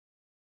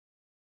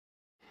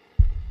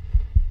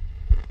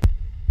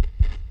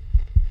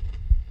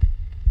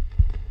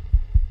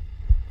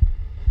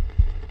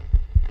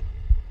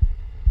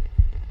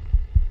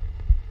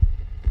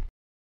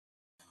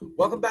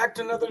Welcome back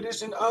to another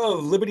edition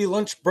of Liberty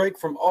Lunch Break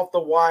from Off the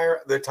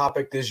Wire, the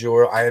Topic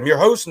Dejour. I am your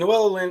host,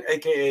 Noel Lynn,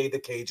 a.k.a. the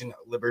Cajun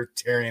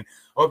Libertarian.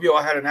 Hope you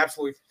all had an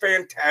absolutely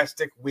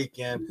fantastic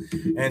weekend.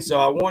 And so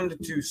I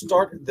wanted to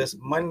start this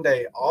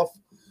Monday off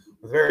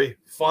with a very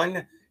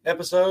fun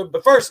episode.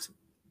 But first,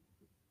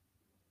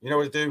 you know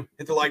what to do.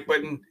 Hit the like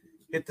button.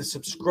 Hit the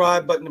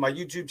subscribe button to my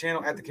YouTube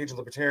channel at The Cajun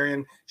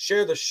Libertarian.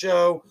 Share the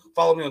show.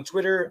 Follow me on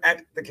Twitter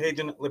at The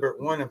Cajun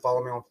Libert1 and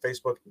follow me on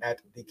Facebook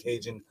at The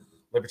Cajun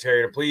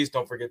Libertarian. And please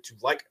don't forget to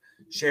like,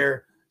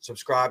 share,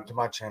 subscribe to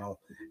my channel.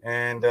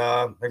 And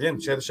again,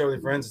 share the show with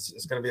your friends.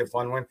 It's going to be a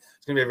fun one.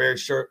 It's going to be a very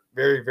short,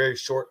 very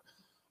short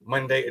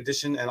Monday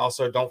edition. And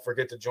also don't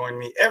forget to join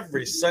me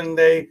every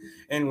Sunday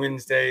and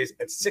Wednesdays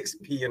at 6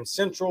 p.m.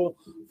 Central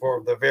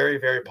for the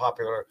very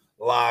popular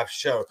live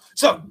show.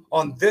 So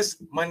on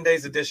this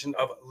Monday's edition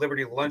of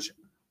Liberty Lunch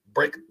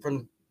Break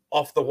from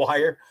Off the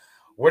Wire,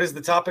 what is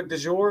the topic du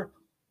jour?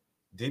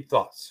 Deep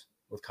thoughts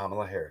with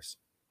Kamala Harris.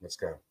 Let's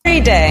go.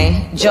 Every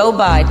day, Joe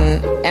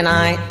Biden and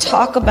I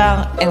talk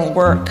about and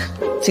work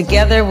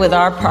together with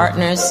our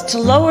partners to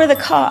lower the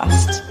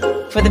cost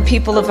for the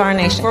people of our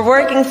nation. For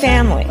working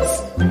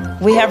families,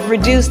 we have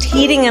reduced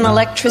heating and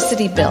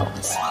electricity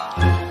bills,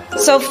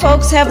 so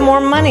folks have more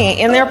money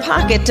in their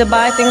pocket to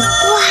buy things.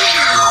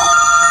 Wow!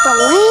 The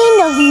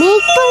land of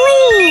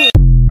make-believe!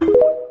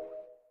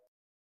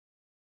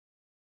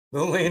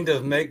 The land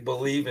of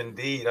make-believe,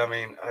 indeed. I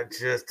mean, I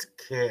just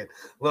can't.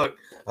 Look,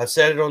 I've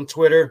said it on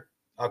Twitter.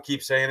 I'll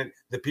keep saying it.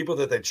 The people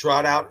that they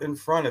trot out in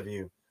front of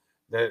you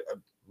that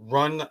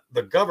run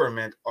the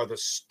government are the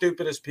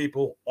stupidest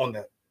people on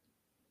the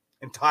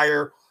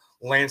entire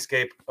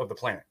landscape of the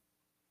planet.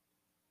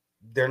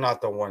 They're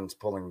not the ones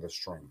pulling the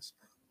strings,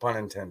 pun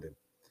intended.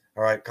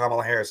 All right,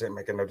 Kamala Harris ain't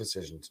making no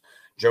decisions.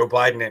 Joe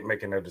Biden ain't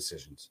making no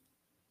decisions.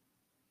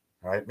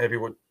 All right, maybe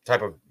what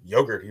type of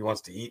yogurt he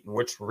wants to eat and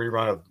which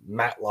rerun of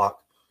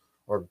Matlock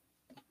or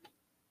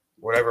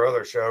whatever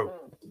other show,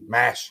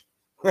 MASH,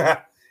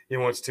 he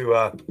wants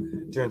to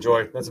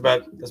enjoy. That's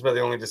about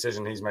the only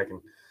decision he's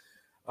making.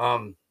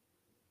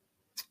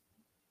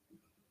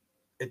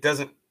 It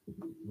doesn't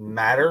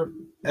matter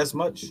as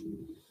much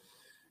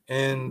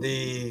in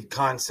the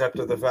concept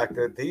of the fact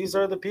that these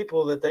are the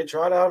people that they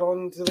trot out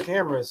onto the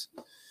cameras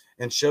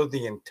and show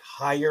the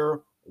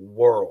entire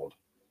world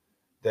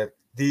that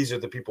these are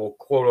the people,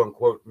 quote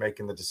unquote,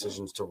 making the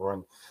decisions to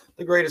run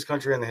the greatest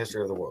country in the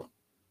history of the world.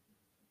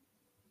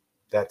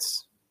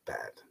 That's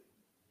bad.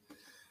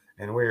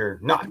 And we're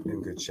not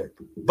in good shape.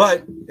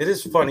 But it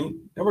is funny,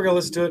 and we're going to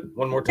listen to it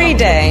one more time. Every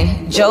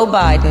day, Joe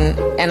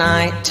Biden and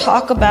I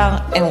talk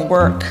about and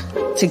work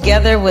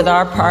together with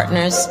our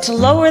partners to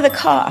lower the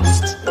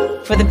cost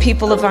for the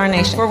people of our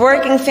nation. For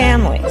working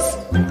families,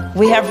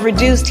 we have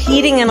reduced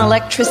heating and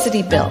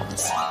electricity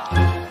bills,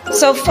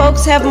 so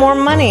folks have more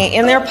money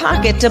in their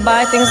pocket to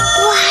buy things.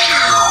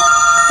 Wow!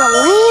 The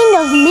land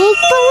of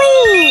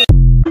make-believe!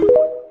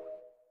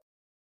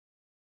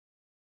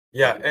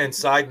 Yeah, and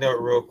side note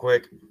real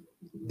quick,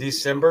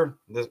 December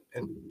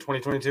in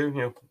 2022,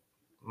 a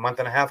month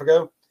and a half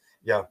ago,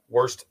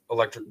 worst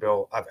electric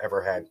bill I've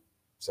ever had.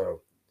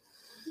 So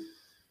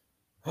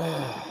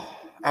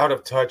out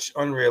of touch,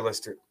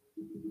 unrealistic,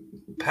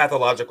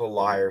 pathological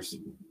liars,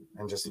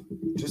 and just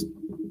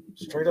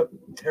straight up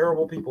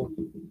terrible people.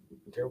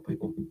 Terrible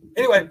people.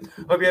 Anyway,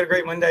 hope you had a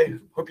great Monday.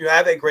 Hope you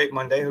have a great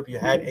Monday. Hope you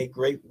had a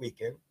great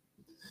weekend.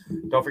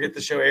 Don't forget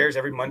the show airs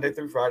every Monday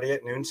through Friday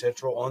at noon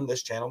Central on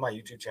this channel, my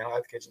YouTube channel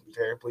at The Cajun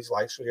Libertarian. Please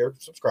like, share,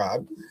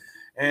 subscribe.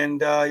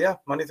 And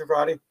Monday through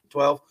Friday,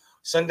 12.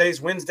 Sundays,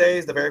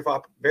 Wednesdays, the very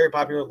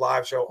popular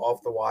live show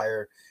Off the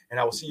Wire. And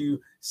I will see you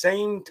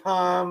same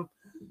time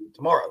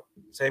tomorrow.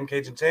 Same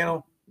Cajun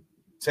channel,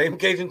 same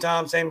Cajun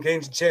time, same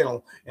Cajun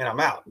channel. And I'm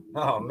out.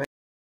 Oh, man.